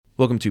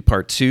Welcome to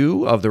part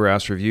 2 of the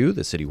Rouse Review,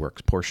 the City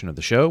Works portion of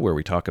the show, where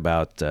we talk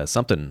about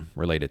something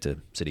related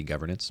to city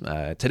governance.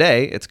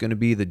 Today, it's going to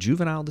be the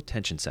Juvenile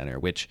Detention Center,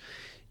 which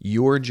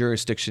your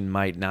jurisdiction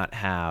might not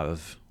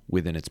have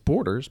within its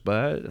borders,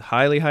 but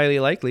highly, highly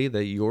likely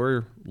that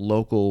your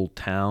local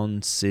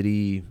town,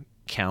 city,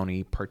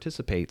 county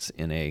participates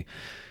in a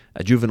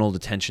juvenile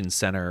detention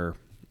center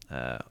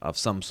of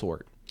some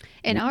sort.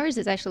 And ours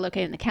is actually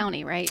located in the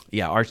county, right?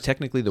 Yeah, ours,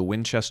 technically, the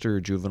Winchester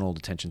Juvenile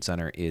Detention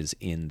Center is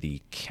in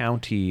the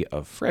county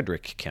of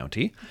Frederick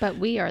County. But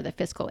we are the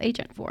fiscal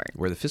agent for it.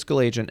 We're the fiscal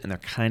agent, and they're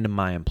kind of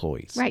my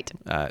employees. Right.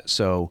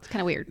 So it's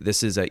kind of weird.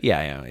 This is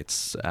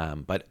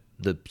but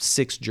the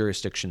 6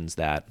 jurisdictions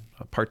that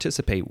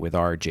participate with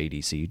our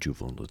JDC,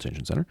 Juvenile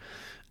Detention Center,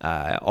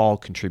 all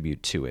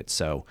contribute to it.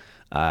 So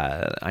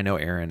I know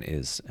Erin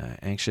is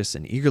anxious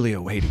and eagerly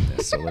awaiting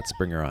this, so let's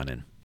bring her on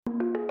in.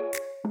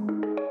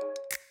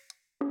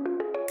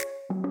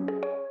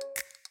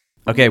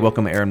 Okay,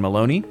 welcome, Erin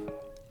Maloney.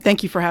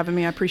 Thank you for having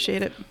me. I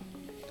appreciate it.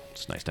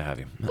 It's nice to have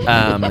you.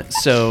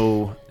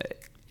 So,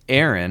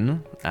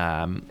 Erin,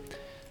 I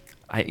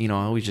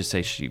always just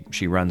say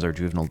she runs our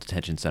juvenile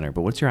detention center,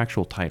 but what's your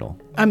actual title?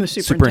 I'm the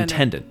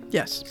superintendent.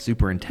 Yes. Yep,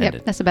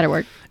 Superintendent. that's a better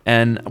word.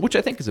 And which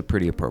I think is a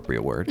pretty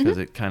appropriate word because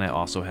it kind of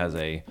also has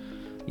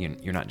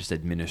you're not just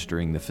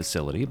administering the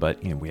facility,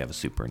 but we have a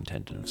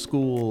superintendent of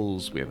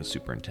schools, we have a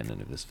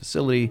superintendent of this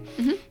facility,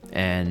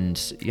 and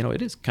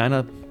it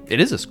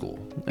is a school.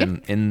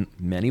 And in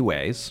many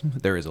ways,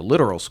 there is a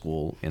literal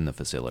school in the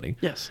facility.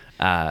 Yes.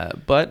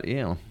 But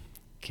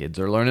kids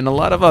are learning a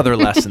lot of other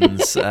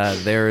lessons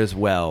there as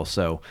well.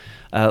 So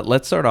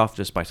let's start off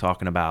just by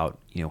talking about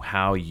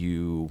how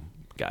you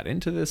got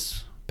into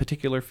this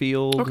particular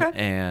field, okay,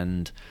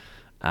 and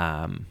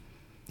a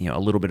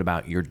little bit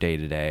about your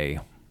day-to-day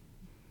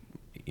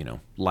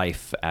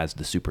life as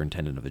the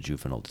superintendent of a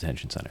juvenile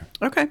detention center.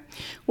 Okay.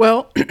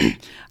 Well,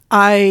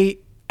 I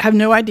have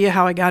no idea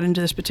how I got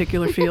into this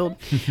particular field.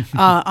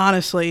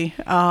 Honestly,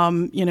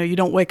 you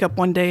don't wake up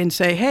one day and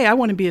say, "Hey, I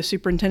want to be a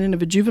superintendent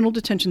of a juvenile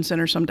detention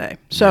center someday."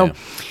 So yeah,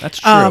 that's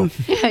true.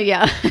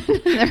 Yeah,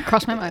 never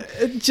crossed my mind.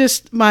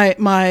 Just my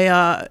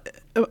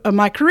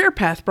career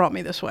path brought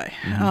me this way.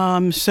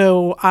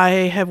 So I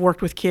have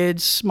worked with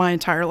kids my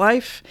entire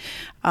life.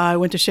 I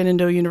went to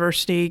Shenandoah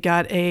University,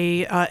 got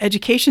a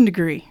education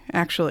degree,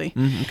 actually.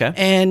 Okay.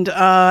 And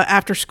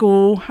after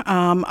school,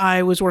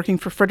 I was working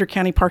for Frederick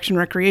County Parks and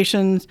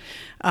Recreation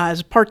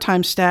as a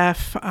part-time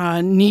staff,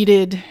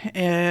 needed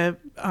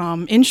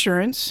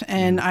insurance,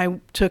 and I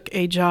took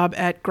a job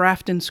at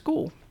Grafton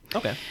School.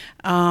 Okay.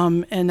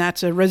 And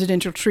that's a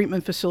residential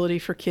treatment facility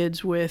for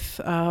kids with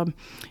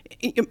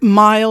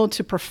mild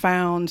to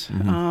profound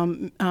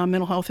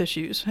mental health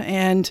issues.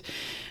 And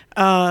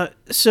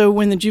so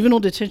when the Juvenile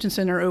Detention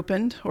Center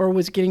opened, or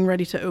was getting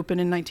ready to open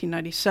in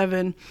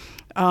 1997,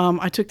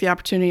 I took the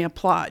opportunity and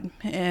applied.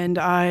 And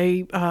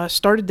I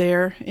started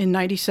there in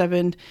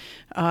 97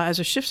 as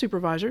a shift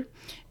supervisor,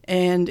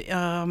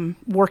 and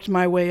worked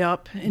my way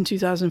up. In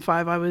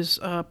 2005, I was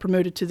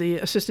promoted to the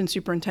assistant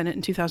superintendent.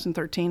 In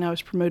 2013, I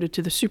was promoted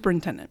to the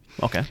superintendent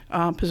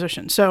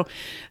position. So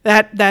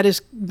that has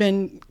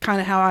been kind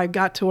of how I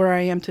got to where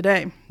I am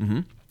today.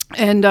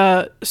 And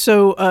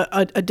so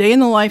a day in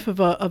the life of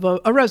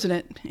a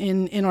resident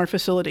in our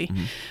facility.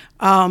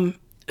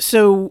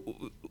 So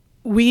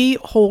we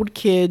hold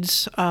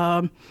kids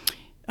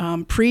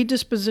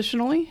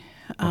predispositionally.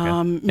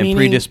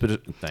 Meaning,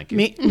 thank you.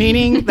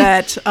 Meaning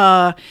that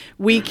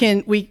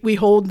we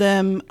hold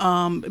them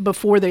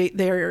before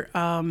they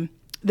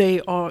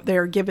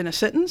are given a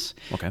sentence.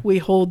 Okay. We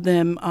hold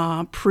them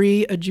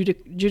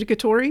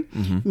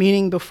pre-adjudicatory,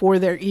 meaning before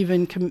they're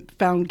even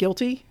found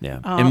guilty.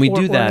 Yeah, and we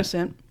do that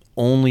innocent.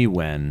 Only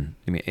when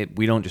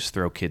we don't just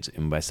throw kids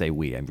in. By say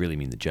we, I really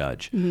mean the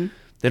judge.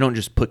 They don't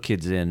just put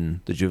kids in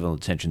the juvenile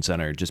detention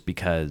center just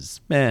because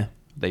they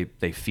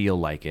feel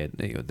like it.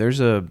 There's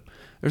going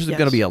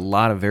to be a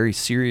lot of very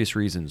serious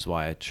reasons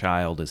why a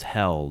child is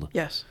held.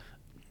 Yes.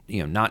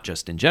 Not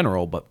just in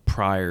general, but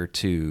prior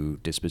to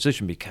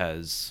disposition,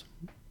 because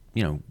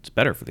it's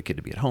better for the kid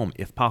to be at home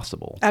if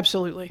possible.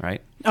 Absolutely.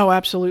 Right? Oh,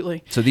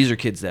 absolutely. So these are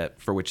kids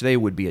for which they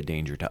would be a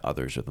danger to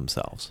others or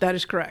themselves. That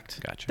is correct.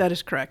 Gotcha. That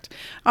is correct.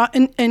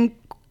 And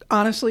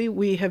honestly,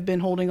 we have been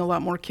holding a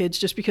lot more kids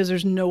just because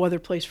there's no other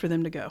place for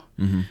them to go.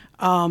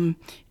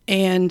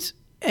 And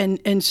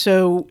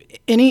so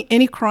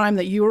any crime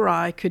that you or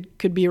I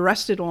could be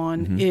arrested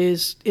on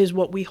is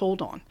what we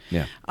hold on.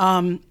 Yeah.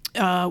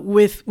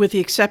 With the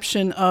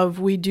exception of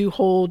we do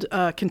hold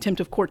contempt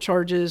of court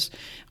charges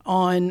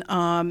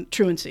on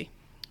truancy.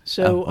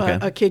 So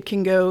a kid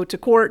can go to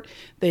court,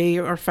 they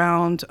are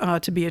found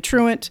to be a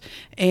truant,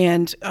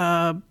 and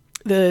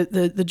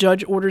the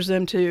judge orders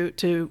them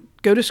to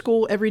go to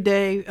school every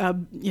day,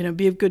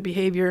 be of good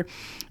behavior.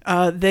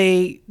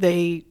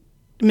 They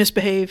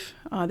misbehave,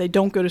 they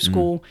don't go to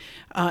school,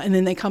 and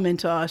then they come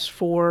into us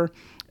for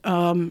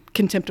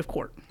contempt of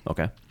court.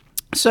 Okay.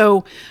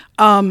 So,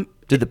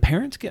 did the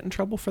parents get in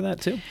trouble for that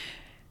too?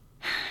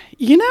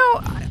 You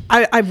know,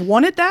 I've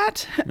wanted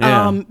that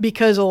Yeah.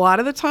 because a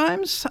lot of the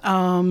times,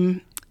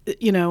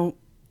 you know,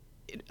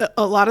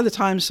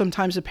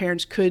 sometimes the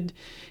parents could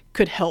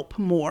help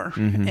more,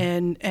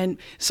 and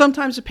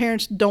sometimes the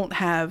parents don't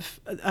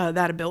have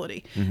that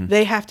ability.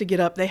 They have to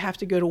get up, they have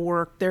to go to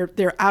work.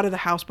 They're out of the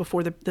house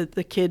before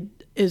the kid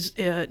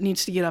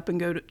needs to get up and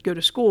go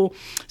to school.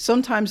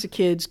 Sometimes the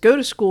kids go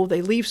to school,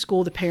 they leave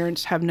school, the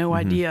parents have no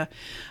idea.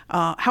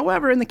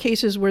 However, in the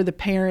cases where the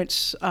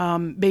parents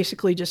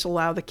basically just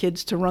allow the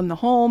kids to run the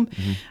home,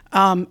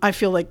 I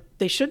feel like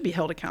they should be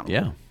held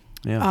accountable.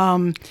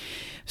 Yeah.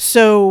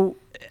 So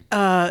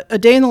a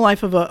day in the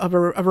life of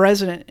a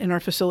resident in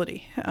our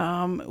facility.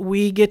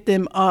 We get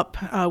them up.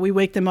 We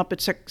wake them up at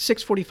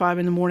 6:45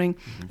 in the morning.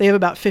 They have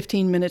about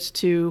 15 minutes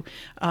to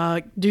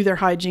do their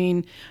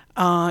hygiene,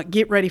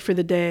 get ready for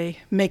the day,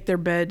 make their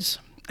beds.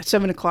 At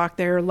 7 o'clock,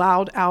 they're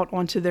allowed out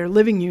onto their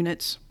living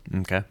units.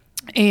 Okay.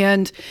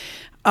 And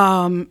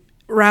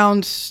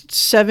around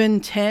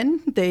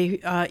 7:10, they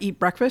eat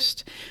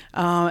breakfast.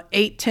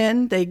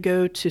 8:10, they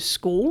go to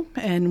school,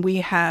 and we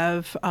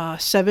have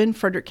 7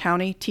 Frederick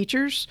County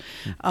teachers,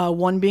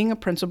 one being a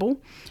principal.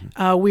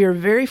 We are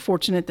very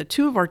fortunate that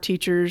 2 of our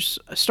teachers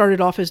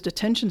started off as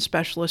detention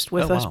specialists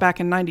with us back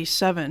in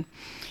 '97.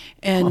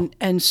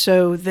 And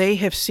so they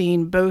have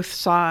seen both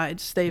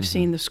sides. They've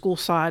seen the school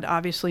side,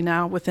 obviously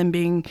now with them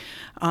being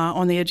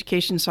on the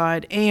education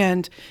side,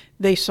 and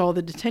they saw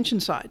the detention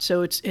side.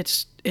 So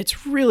it's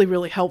really,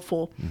 really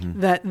helpful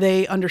that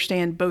they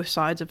understand both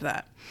sides of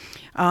that.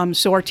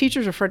 So our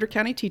teachers are Frederick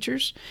County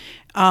teachers.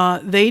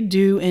 They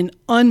do an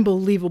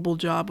unbelievable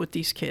job with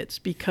these kids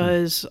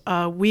because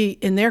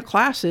in their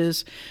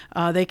classes,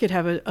 they could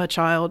have a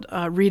child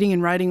reading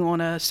and writing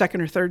on a 2nd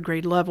or 3rd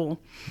grade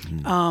level,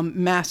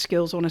 math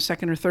skills on a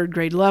 2nd or 3rd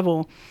grade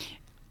level,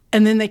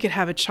 and then they could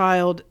have a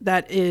child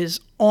that is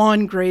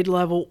on grade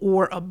level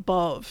or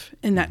above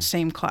in that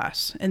same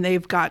class, and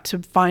they've got to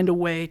find a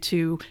way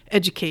to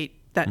educate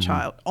that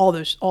child, all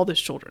those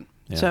children.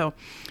 Yeah. So,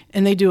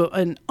 and they do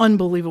an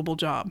unbelievable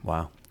job.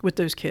 Wow. With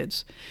those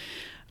kids.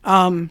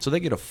 So they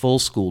get a full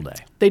school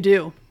day. They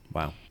do.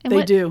 Wow. And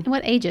They do. And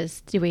what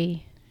ages do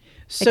we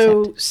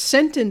So accept?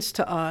 sentenced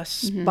to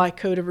us by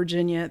Code of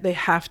Virginia, they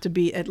have to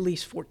be at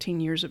least 14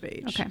 years of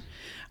age. Okay.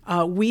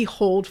 We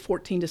hold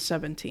 14 to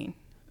 17.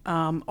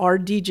 Our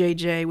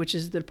DJJ, which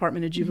is the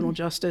Department of Juvenile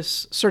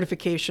Justice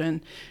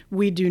certification,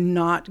 we do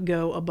not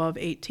go above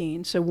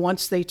 18. So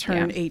once they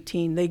turn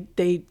 18,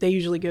 they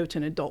usually go to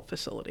an adult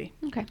facility.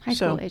 Okay. High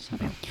school age.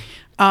 Okay.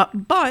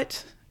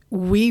 But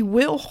we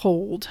will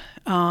hold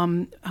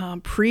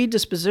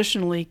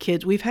predispositionally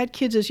kids. We've had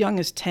kids as young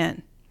as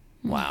 10.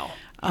 Wow.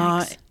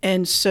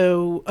 And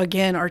so,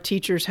 again, our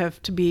teachers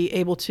have to be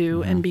able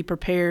to and be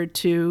prepared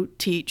to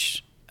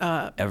teach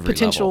Every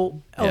potential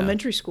level. Yeah.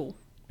 elementary school.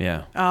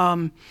 Yeah.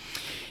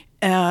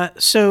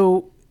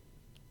 So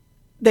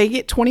they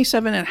get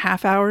 27 and a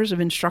half hours of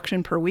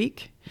instruction per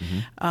week.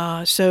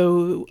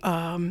 So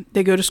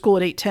they go to school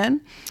at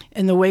 8:10.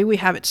 And the way we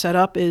have it set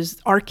up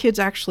is our kids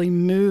actually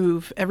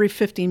move every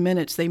 15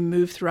 minutes. They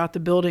move throughout the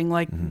building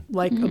like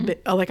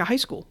a high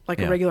school,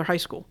 like a regular high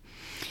school.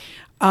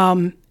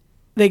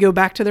 They go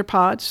back to their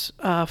pods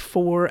at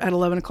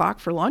 11 o'clock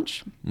for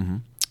lunch.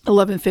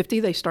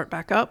 11:50, they start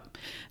back up.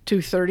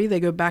 2:30,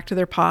 they go back to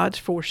their pods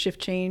for shift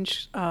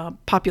change,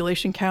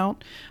 population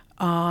count,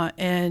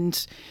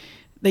 and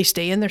they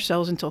stay in their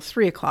cells until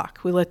 3 o'clock.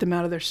 We let them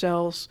out of their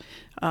cells.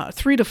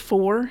 3 to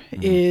 4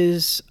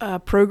 is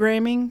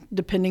programming,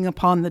 depending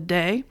upon the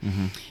day,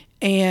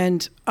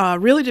 and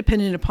really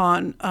dependent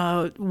upon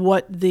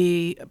what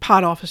the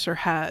pod officer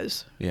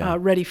has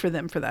ready for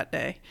them for that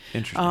day.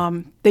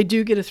 Interesting. They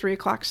do get a 3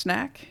 o'clock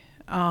snack.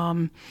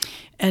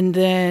 And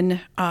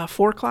then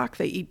 4 o'clock,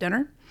 they eat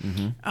dinner.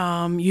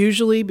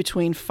 Usually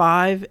between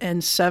 5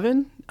 and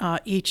 7,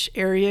 each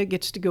area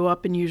gets to go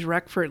up and use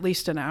rec for at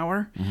least an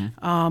hour.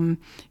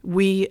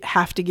 We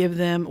have to give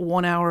them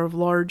 1 hour of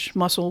large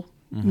muscle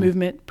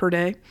movement per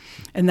day,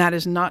 and that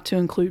is not to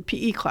include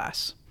PE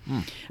class.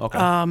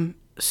 Okay.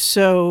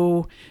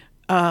 So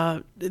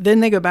then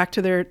they go back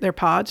to their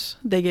pods.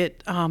 They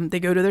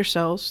go to their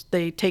cells.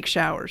 They take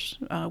showers.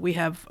 We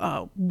have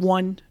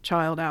 1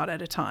 child out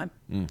at a time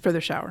for their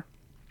shower.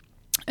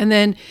 And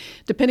then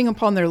depending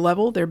upon their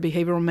level, their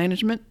behavioral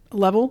management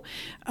level,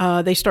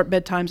 they start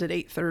bedtimes at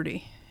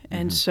 8:30.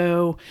 And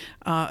so,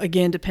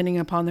 again, depending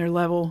upon their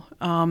level,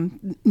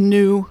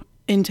 new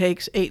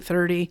intakes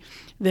 8:30.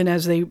 Then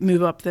as they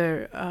move up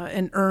there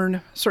and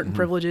earn certain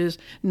privileges,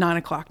 9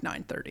 o'clock,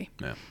 9:30.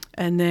 Yeah.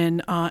 And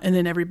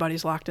then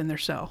everybody's locked in their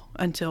cell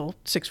until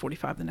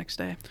 6:45 the next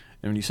day.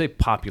 And when you say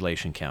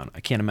population count,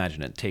 I can't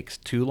imagine it takes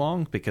too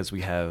long because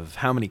we have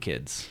how many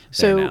kids there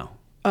So now?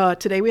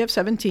 Today we have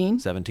 17.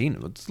 17.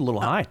 It's a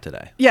little high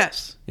today.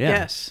 Yes. Yeah.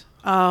 Yes.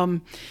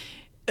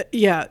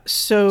 Yeah.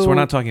 So we're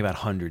not talking about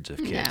hundreds of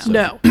kids.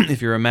 No. So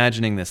if you're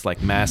imagining this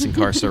like mass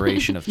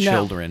incarceration of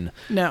children,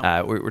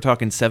 No. We're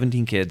talking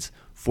 17 kids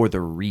for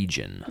the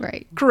region.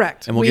 Right.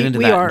 Correct. And we'll get into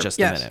that in just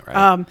a minute,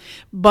 right?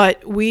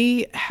 But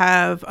we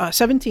have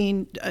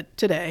 17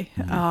 today,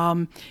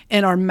 and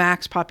our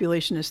max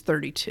population is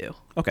 32.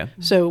 Okay.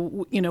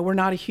 So, we're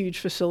not a huge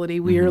facility.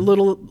 We are a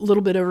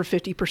little bit over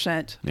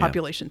 50%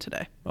 population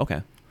today.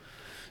 Okay.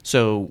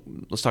 So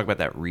let's talk about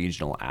that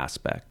regional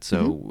aspect.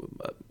 So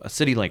a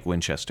city like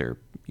Winchester,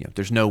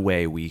 there's no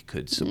way we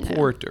could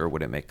support or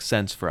would it make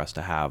sense for us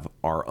to have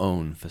our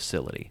own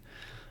facility.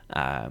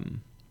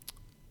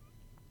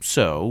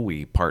 So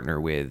we partner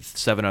with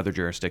 7 other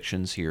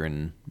jurisdictions here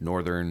in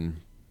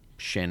northern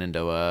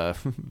Shenandoah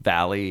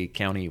Valley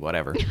County,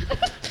 whatever.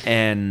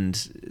 And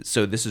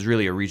so this is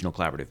really a regional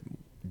collaborative.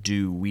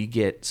 We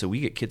get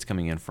kids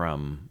coming in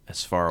from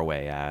as far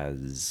away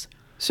as...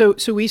 So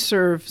we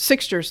serve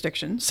 6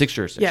 jurisdictions. 6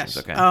 jurisdictions,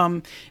 yes.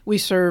 Okay. We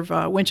serve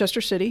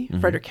Winchester City,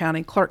 Frederick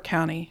County, Clark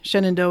County,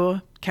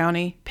 Shenandoah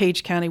County,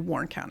 Page County,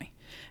 Warren County.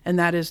 And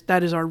that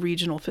is our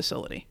regional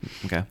facility.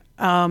 Okay.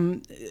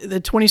 The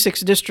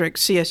 26th District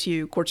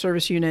CSU, Court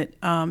Service Unit,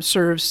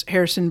 serves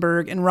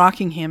Harrisonburg and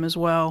Rockingham as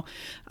well.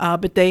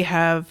 But they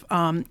have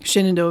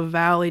Shenandoah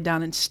Valley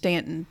down in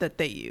Stanton that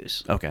they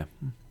use. Okay.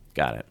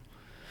 Got it.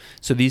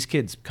 So these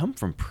kids come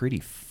from pretty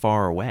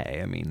far away.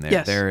 I mean,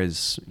 there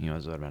is,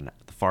 the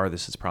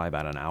farthest is probably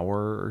about an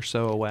hour or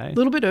so away. A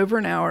little bit over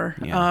an hour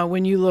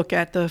when you look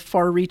at the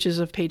far reaches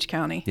of Page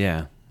County.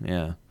 Yeah,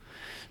 yeah.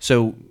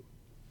 So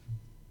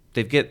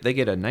they get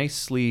a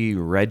nicely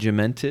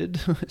regimented,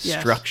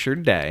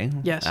 structured day.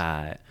 Yes.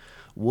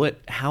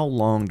 How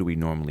long do we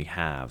normally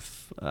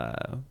have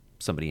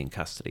somebody in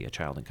custody, a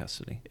child in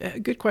custody?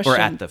 Good question. Or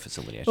at the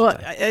facility, I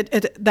should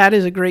say. That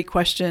is a great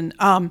question.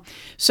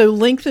 So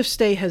length of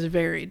stay has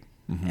varied,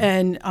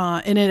 and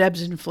it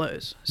ebbs and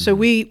flows. So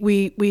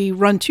we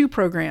run 2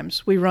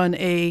 programs. We run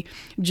a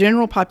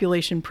general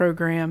population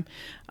program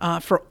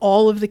for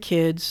all of the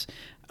kids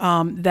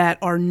that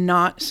are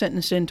not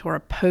sentenced into our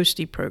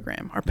postie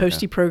program. Our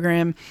postie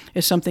program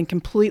is something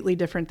completely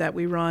different that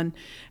we run,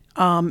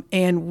 and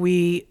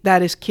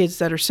that is kids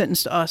that are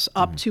sentenced to us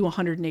up to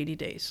 180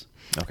 days.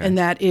 Okay. And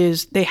that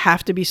is, they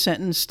have to be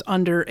sentenced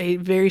under a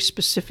very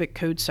specific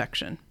code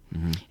section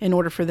in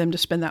order for them to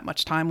spend that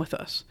much time with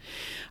us.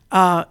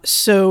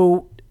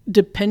 So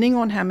depending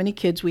on how many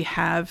kids we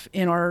have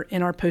in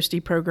our postie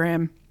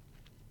program,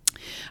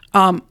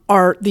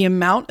 the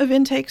amount of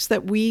intakes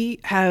that we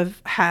have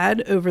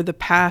had over the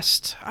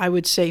past, I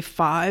would say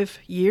 5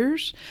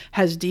 years,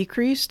 has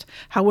decreased.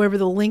 However,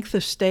 the length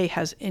of stay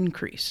has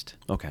increased.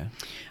 Okay.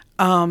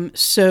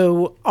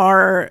 So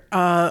our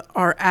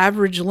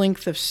average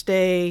length of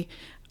stay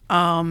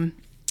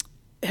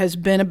has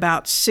been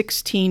about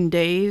 16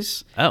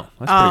 days. Oh,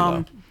 that's pretty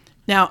low.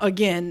 Now,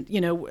 again,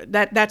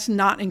 that's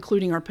not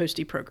including our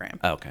postie program.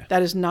 Oh, okay.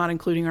 That is not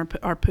including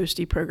our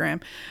postie program.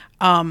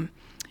 And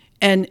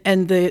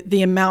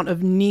the amount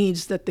of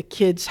needs that the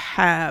kids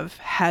have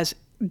has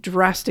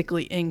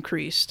drastically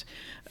increased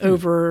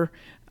over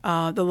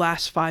the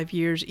last 5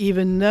 years.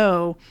 Even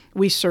though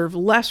we serve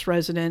less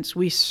residents,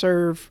 we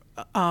serve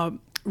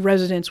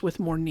residents with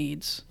more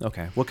needs.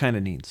 Okay. What kind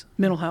of needs?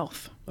 Mental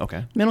health.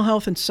 Okay. Mental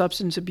health and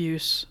substance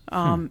abuse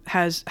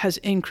has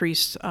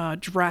increased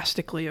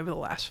drastically over the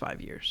last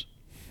 5 years.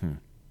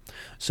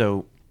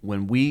 So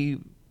when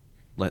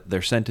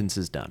their sentence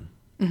is done,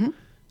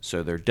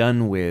 so they're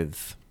done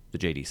with the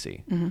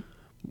JDC.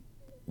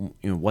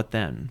 What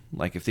then?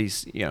 Like if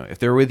if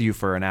they're with you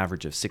for an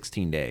average of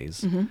 16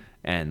 days,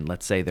 and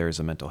let's say there's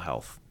a mental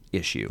health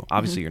issue,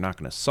 obviously you're not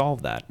going to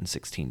solve that in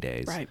 16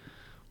 days. Right.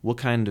 What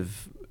kind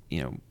of,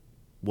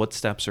 what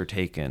steps are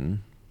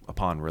taken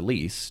upon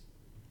release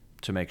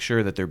to make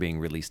sure that they're being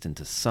released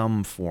into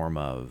some form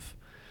of,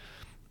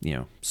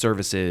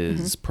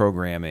 services,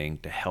 programming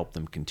to help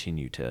them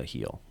continue to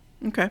heal?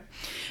 Okay.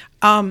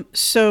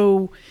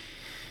 So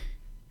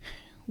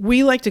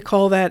we like to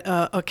call that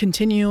a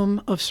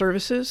continuum of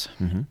services.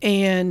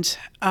 And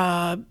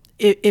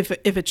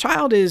if a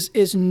child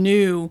is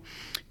new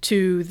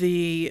to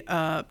the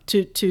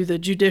to the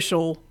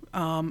judicial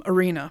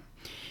arena,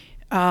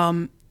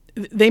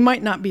 they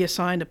might not be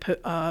assigned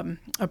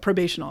a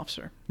probation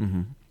officer.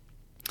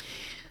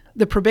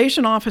 The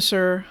probation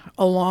officer,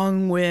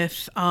 along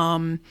with our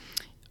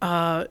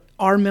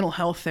mental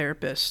health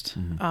therapist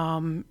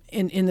in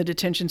the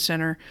detention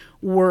center,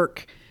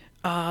 work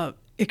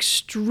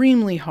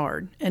extremely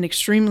hard and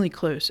extremely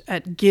close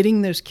at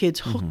getting those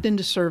kids hooked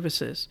into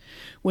services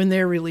when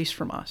they're released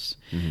from us.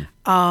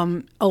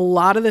 A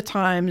lot of the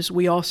times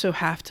we also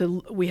have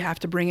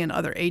to bring in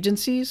other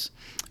agencies,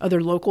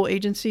 other local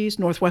agencies.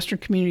 Northwestern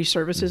Community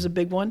Service is a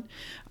big one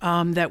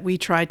that we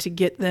try to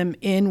get them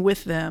in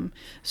with them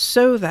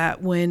so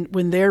that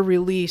when they're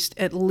released,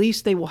 at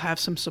least they will have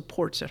some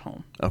supports at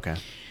home. Okay.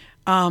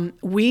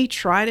 We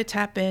try to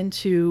tap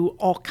into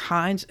all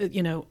kinds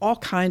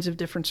of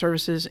different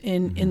services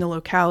in the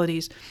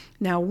localities.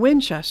 Now,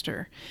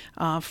 Winchester,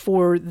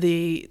 for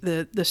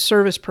the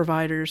service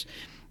providers,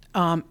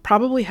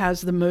 probably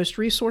has the most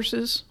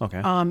resources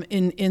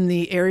in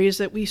the areas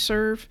that we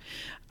serve.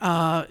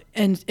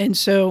 And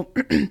so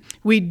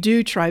we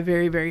do try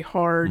very, very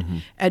hard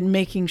at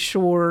making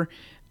sure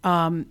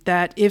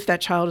that if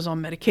that child is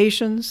on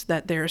medications,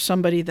 that there's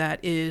somebody that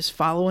is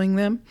following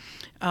them,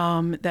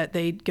 that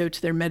they go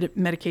to their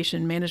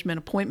medication management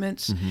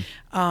appointments,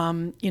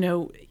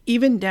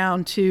 even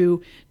down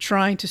to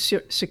trying to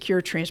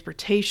secure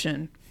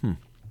transportation.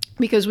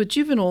 Because with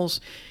juveniles,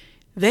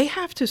 they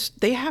have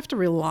to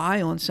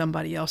rely on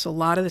somebody else a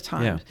lot of the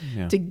time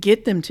to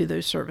get them to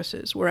those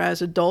services.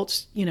 Whereas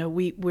adults,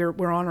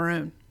 we're on our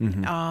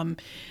own.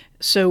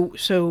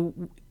 So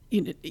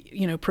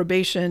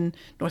probation,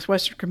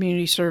 Northwestern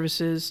Community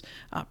Services,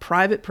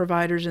 private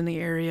providers in the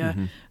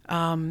area,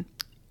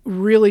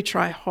 really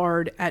try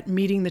hard at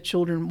meeting the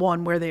children,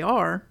 one, where they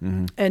are,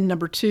 and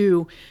number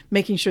two,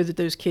 making sure that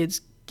those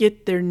kids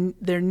get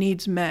their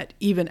needs met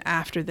even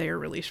after they are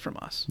released from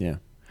us. Yeah.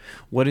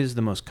 What is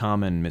the most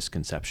common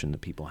misconception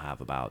that people have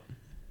about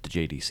the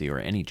JDC or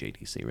any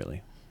JDC,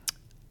 really?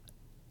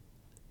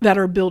 That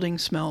our building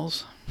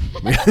smells.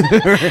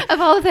 Of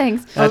all the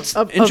things. That's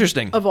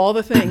interesting. Of all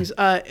the things,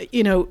 And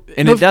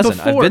it doesn't.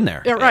 I've been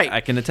there. Yeah, right.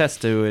 I can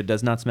attest to it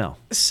does not smell.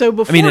 So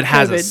before it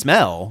has COVID, a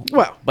smell,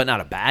 well, but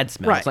not a bad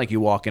smell. Right. It's like you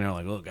walk in and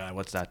you're like, oh, God,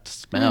 what's that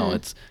smell?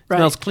 It Right.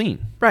 smells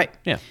clean. Right.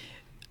 Yeah.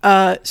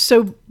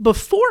 So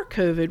before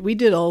COVID, we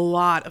did a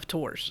lot of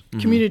tours,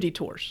 community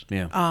tours.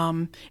 Yeah.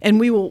 And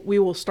we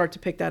will start to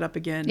pick that up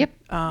again. Yep.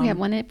 We have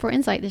one for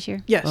Insight this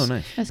year. Yes. Oh,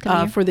 nice. That's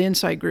coming For the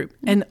Insight group.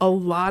 And a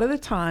lot of the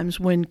times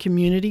when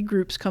community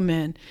groups come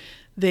in,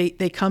 they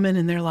come in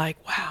and they're like,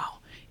 wow,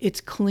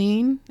 it's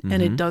clean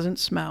and it doesn't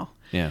smell.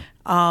 Yeah.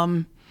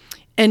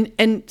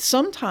 And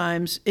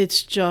sometimes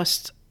it's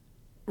just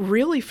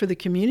really for the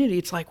community,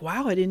 it's like,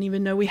 wow, I didn't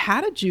even know we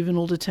had a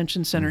juvenile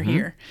detention center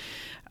here.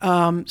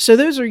 So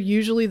those are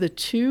usually the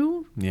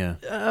two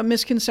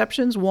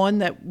misconceptions. One,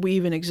 that we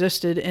even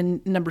existed,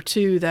 and number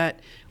two,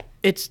 that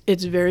it's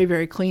very,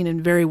 very clean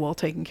and very well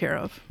taken care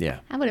of. Yeah.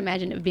 I would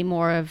imagine it would be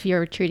more of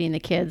you're treating the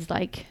kids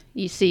like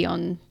you see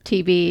on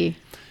TV.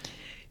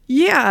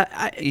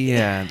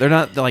 Yeah. They're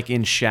not like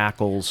in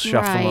shackles,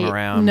 shuffling Right.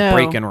 around, No.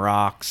 breaking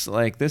rocks.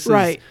 Like this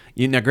Right.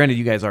 is, now granted,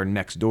 you guys are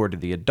next door to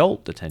the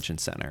adult detention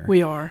center.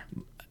 We are.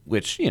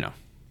 Which,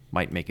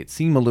 might make it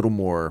seem a little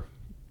more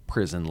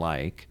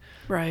prison-like.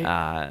 Right.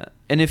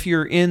 And if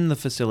you're in the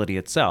facility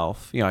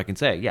itself, I can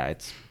say,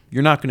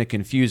 you're not going to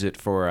confuse it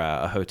for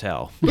a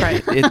hotel.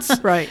 Right. It's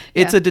Right.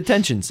 It's a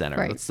detention center.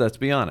 Right. Let's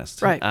be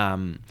honest. Right.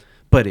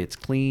 But it's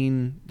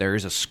clean. There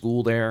is a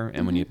school there,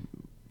 and when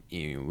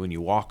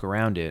you walk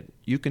around it,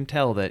 you can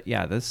tell that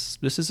this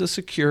is a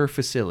secure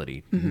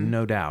facility,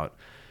 no doubt.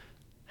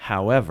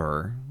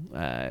 However,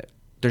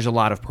 there's a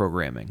lot of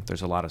programming.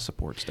 There's a lot of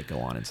supports that go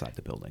on inside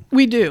the building.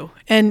 We do.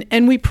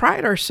 And we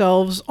pride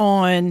ourselves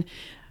on,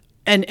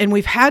 and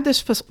we've had this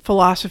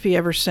philosophy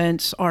ever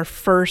since our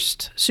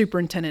first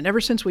superintendent, ever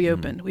since we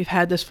opened, we've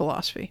had this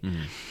philosophy.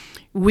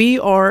 We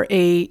are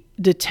a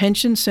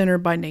detention center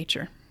by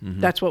nature.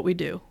 That's what we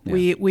do.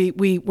 Yeah.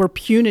 We're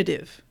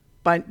punitive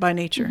by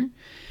nature.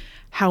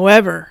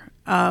 However,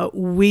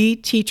 we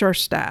teach our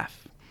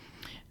staff,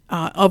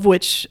 of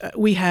which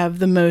we have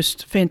the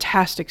most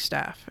fantastic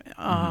staff,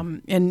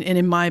 and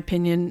in my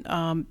opinion,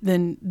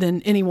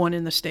 than anyone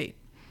in the state.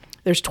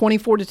 There's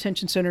 24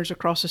 detention centers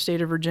across the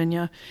state of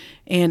Virginia,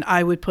 and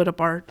I would put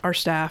up our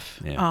staff.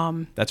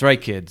 Yeah. That's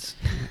right, kids.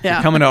 Yeah.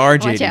 You're coming to our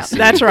Watch out. JDC.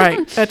 That's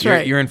right. That's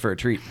right. You're in for a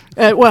treat.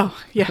 Well,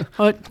 yeah.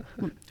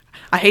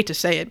 I hate to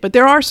say it, but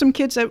there are some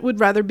kids that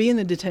would rather be in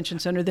the detention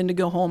center than to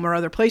go home or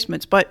other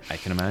placements. But I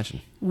can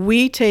imagine.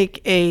 We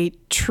take a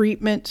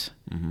treatment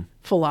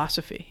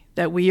philosophy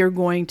that we are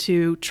going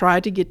to try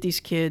to get these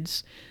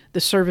kids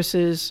the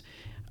services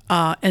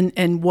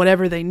and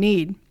whatever they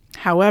need.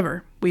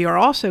 However, we are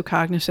also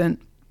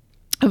cognizant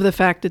of the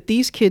fact that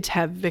these kids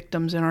have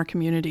victims in our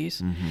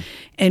communities,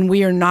 and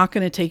we are not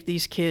going to take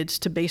these kids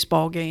to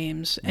baseball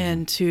games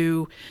and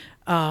to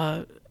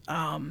out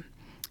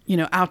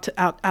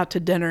to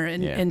dinner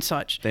and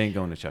such. They ain't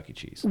going to Chuck E.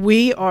 Cheese.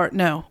 We are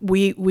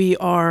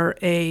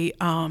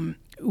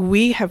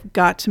we have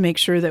got to make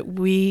sure that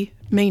we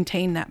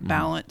maintain that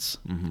balance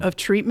of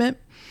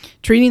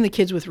treating the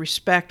kids with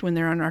respect when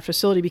they're in our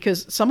facility,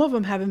 because some of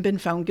them haven't been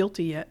found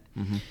guilty yet.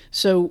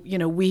 So you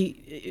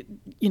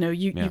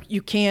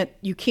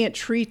can't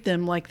treat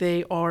them like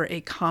they are a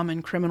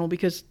common criminal,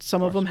 because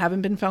some of them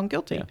haven't been found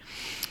guilty. Yeah.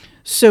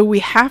 So we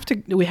have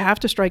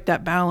to strike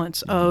that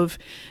balance of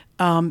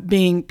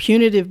being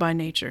punitive by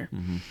nature,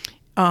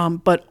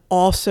 but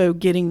also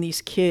getting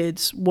these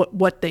kids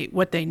what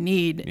they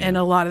need, and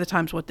a lot of the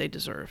times what they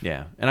deserve.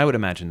 Yeah, and I would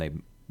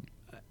imagine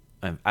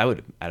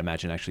I'd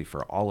imagine actually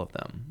for all of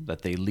them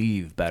that they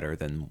leave better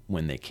than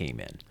when they came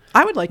in.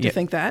 I would like to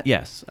think that.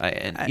 Yes,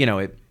 they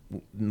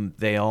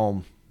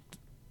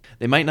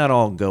might not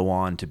all go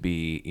on to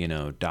be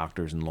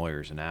doctors and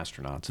lawyers and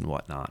astronauts and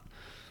whatnot,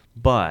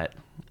 but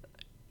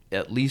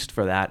at least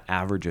for that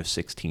average of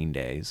 16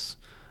 days,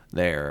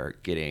 they're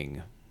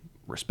getting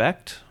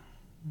respect,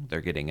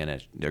 they're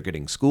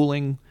getting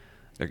schooling,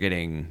 They're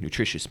getting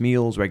nutritious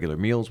meals, regular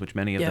meals, which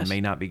many of them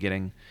may not be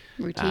getting.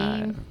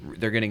 Routine.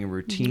 They're getting a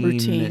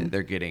routine.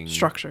 They're getting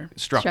structure.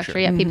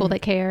 Yeah, people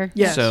that care.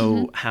 Yes.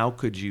 So how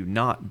could you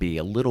not be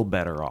a little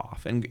better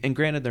off? And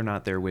granted, they're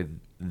not there with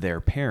their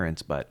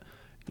parents, but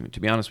to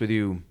be honest with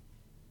you,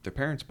 their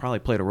parents probably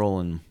played a role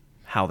in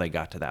how they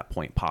got to that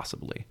point,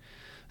 possibly.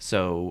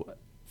 So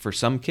for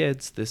some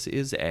kids, this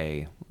is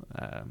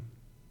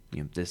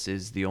this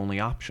is the only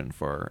option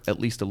for at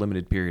least a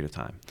limited period of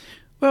time.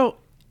 Well,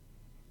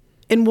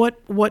 and what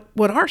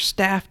our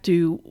staff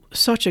do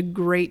such a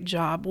great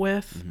job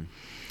with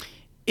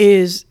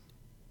is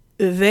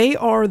they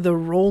are the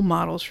role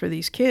models for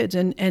these kids.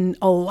 And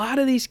a lot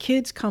of these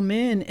kids come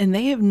in and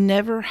they have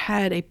never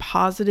had a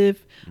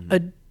positive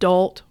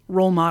adult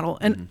role model.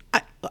 And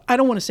I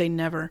don't want to say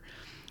never.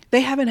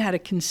 They haven't had a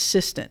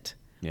consistent,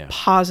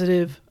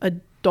 positive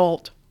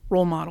adult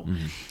role model.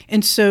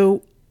 And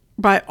so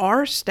by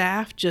our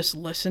staff just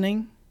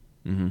listening,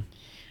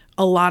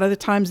 a lot of the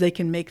times they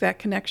can make that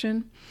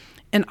connection.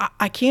 And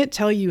I can't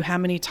tell you how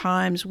many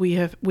times we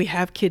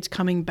have kids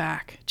coming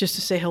back just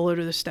to say hello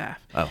to the staff.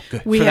 Oh,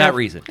 good. That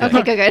reason.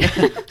 Okay,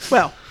 good.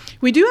 Well,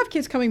 we do have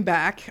kids coming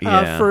back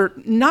for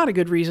not a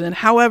good reason.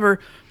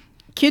 However,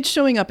 kids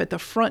showing up at the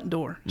front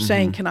door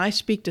saying, "Can I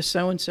speak to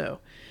so-and-so?"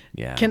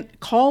 Yeah.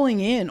 Calling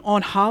in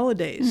on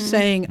holidays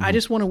saying, "I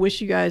just want to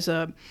wish you guys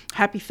a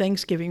happy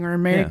Thanksgiving or a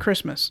Merry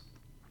Christmas."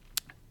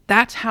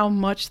 That's how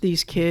much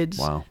these kids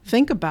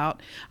think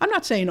about. I'm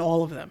not saying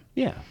all of them.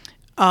 Yeah.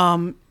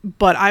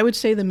 But I would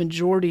say the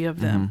majority of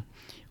them,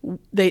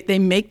 they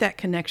make that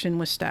connection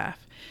with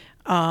staff.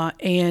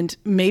 And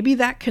maybe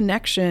that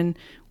connection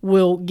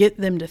will get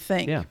them to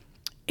think. Yeah.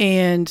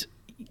 And,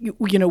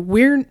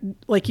 we're,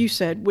 like you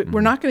said,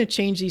 we're not going to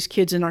change these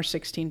kids in our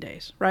 16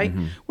 days, right?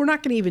 We're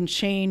not going to even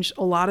change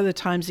a lot of the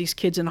times these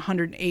kids in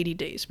 180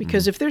 days.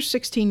 Because if they're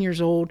 16 years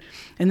old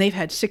and they've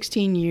had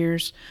 16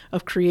 years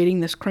of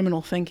creating this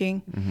criminal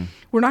thinking,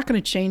 we're not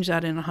going to change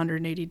that in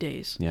 180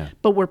 days. Yeah.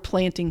 But we're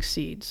planting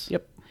seeds.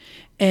 Yep.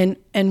 And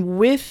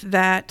with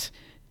that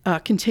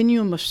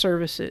continuum of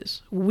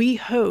services, we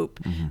hope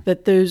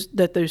that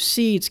those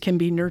seeds can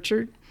be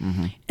nurtured,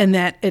 and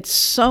that at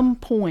some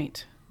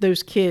point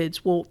those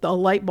kids a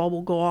light bulb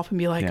will go off and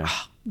be like,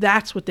 oh,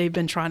 that's what they've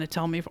been trying to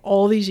tell me for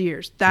all these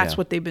years. That's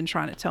what they've been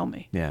trying to tell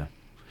me. Yeah.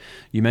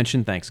 You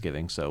mentioned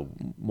Thanksgiving, so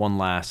one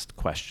last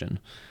question.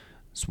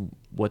 So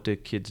what do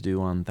kids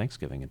do on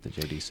Thanksgiving at the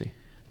JDC?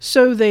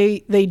 So they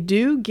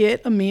do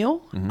get a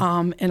meal,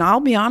 and I'll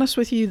be honest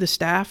with you, the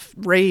staff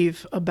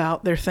rave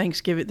about this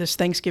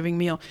Thanksgiving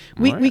meal.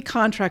 We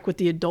contract with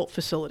the adult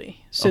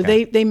facility, so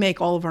they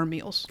make all of our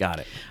meals. Got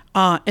it.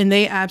 And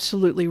they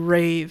absolutely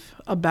rave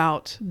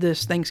about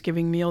this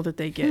Thanksgiving meal that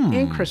they get,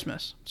 and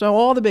Christmas. So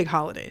all the big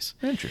holidays.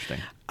 Interesting.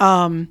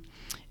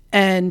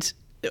 And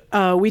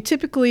we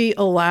typically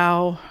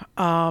allow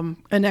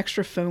an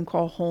extra phone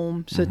call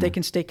home so that they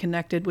can stay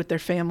connected with their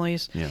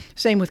families. Yeah.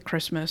 Same with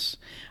Christmas.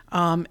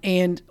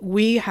 And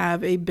we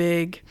have a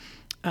big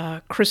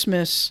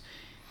Christmas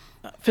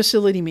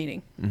facility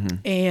meeting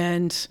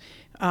and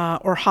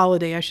or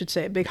holiday, I should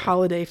say, a big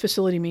holiday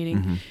facility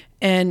meeting.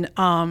 And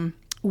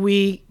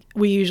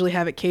we usually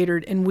have it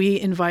catered, and we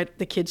invite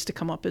the kids to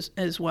come up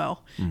as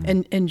well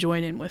and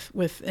join in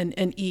with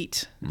and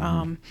eat.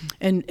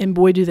 And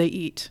boy, do they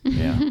eat.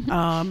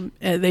 Yeah.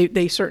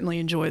 They certainly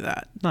enjoy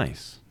that.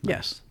 Nice.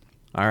 Yes.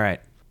 All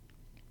right.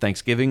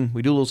 Thanksgiving,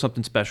 we do a little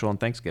something special on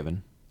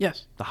Thanksgiving.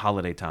 Yes. The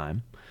holiday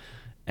time.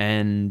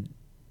 And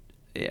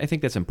I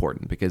think that's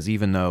important because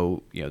even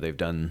though, they've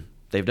done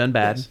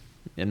bad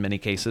in many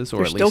cases,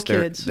 or at least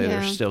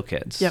they're still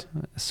kids. Yep.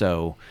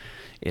 So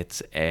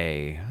it's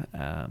a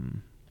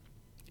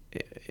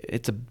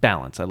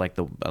balance. I like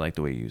the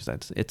way you use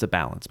that. It's a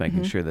balance,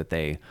 making sure that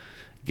they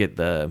get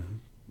the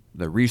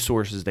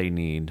resources they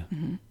need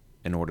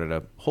in order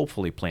to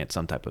hopefully plant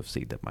some type of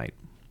seed that might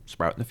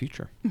sprout in the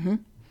future.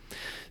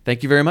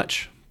 Thank you very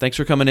much. Thanks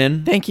for coming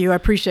in. Thank you. I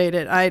appreciate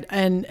it.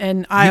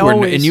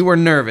 You were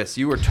nervous.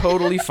 You were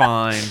totally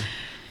fine.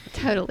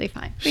 Totally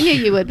fine. We knew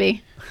you would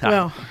be.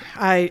 Well,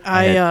 I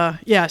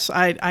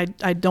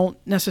don't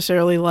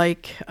necessarily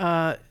like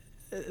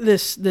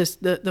this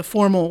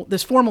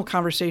formal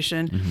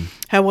conversation.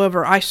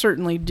 However, I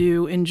certainly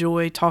do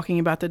enjoy talking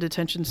about the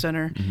detention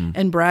center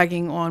and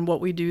bragging on what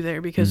we do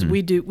there, because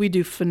we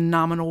do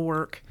phenomenal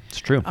work. It's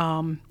true.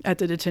 At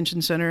the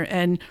detention center,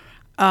 and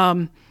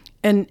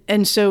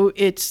so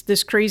it's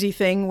this crazy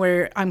thing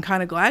where I'm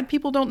kind of glad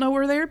people don't know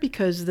we're there,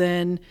 because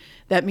then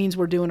that means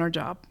we're doing our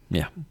job.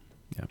 Yeah.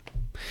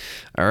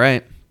 All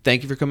right.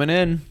 Thank you for coming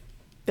in.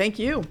 Thank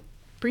you.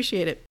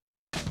 Appreciate it.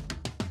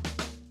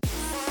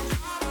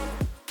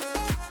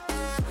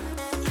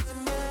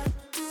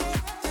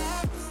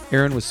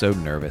 Erin was so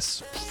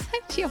nervous.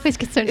 She always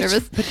gets so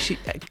nervous. But she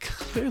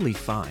clearly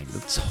fine.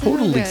 It's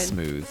totally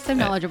smooth. So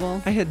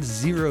knowledgeable. I had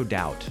zero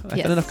doubt. I've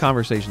had enough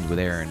conversations with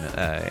Erin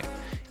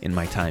in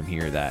my time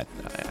here that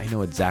I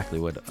know exactly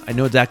what I'm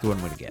going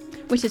to get.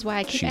 Which is why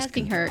I keep She's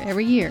asking her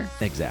every year.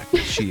 Exactly.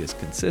 She is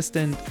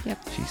consistent.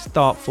 Yep. She's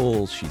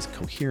thoughtful. She's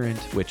coherent,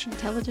 which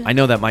Intelligent. I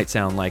know that might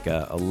sound like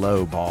a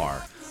low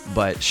bar,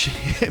 but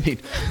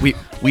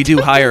we do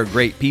hire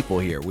great people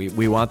here.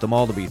 We want them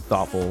all to be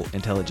thoughtful,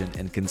 intelligent,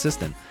 and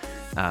consistent.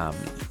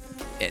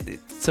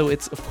 So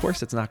of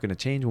course it's not going to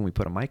change when we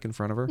put a mic in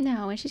front of her.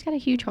 No, and she's got a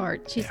huge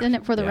heart. She's in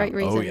it for the right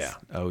reasons.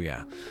 Oh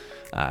yeah.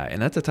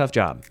 And that's a tough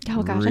job.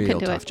 Oh gosh, I couldn't do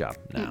it. Real tough job.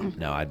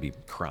 No, I'd be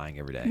crying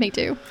every day. Me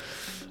too.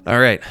 All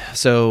right.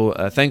 So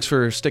thanks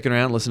for sticking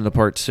around, listening to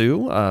part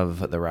 2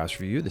 of the Rouse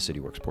Review, the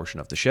City Works portion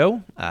of the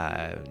show.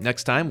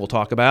 Next time we'll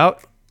talk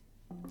about...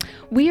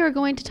 We are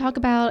going to talk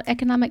about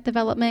economic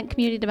development,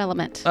 community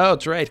development. Oh,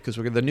 that's right, because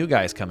the new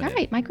guy's coming in. All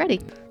right, Mike Reddy.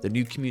 The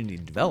new community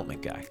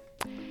development guy.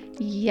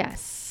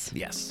 Yes.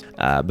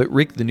 But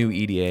Rick, the new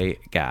EDA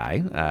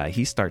guy,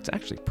 he starts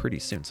actually pretty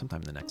soon,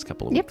 sometime in the next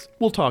couple of weeks.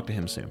 We'll talk to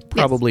him soon,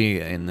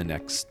 probably in the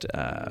next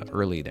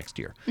early next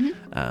year.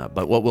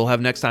 But what we'll have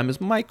next time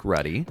is Mike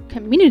Ruddy,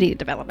 Community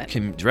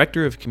development.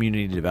 Director of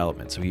Community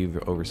Development. So he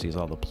oversees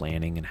all the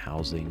planning and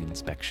housing,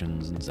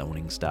 inspections, and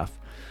zoning stuff.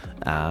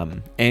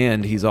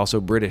 And he's also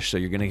British, so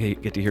you're going to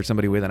get to hear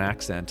somebody with an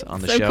accent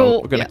on the show.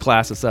 Cool. We're going to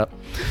class us up.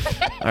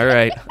 All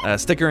right.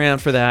 Stick around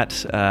for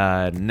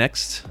that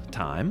next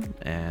time.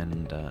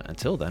 And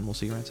until then, we'll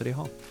see you around City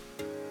Hall.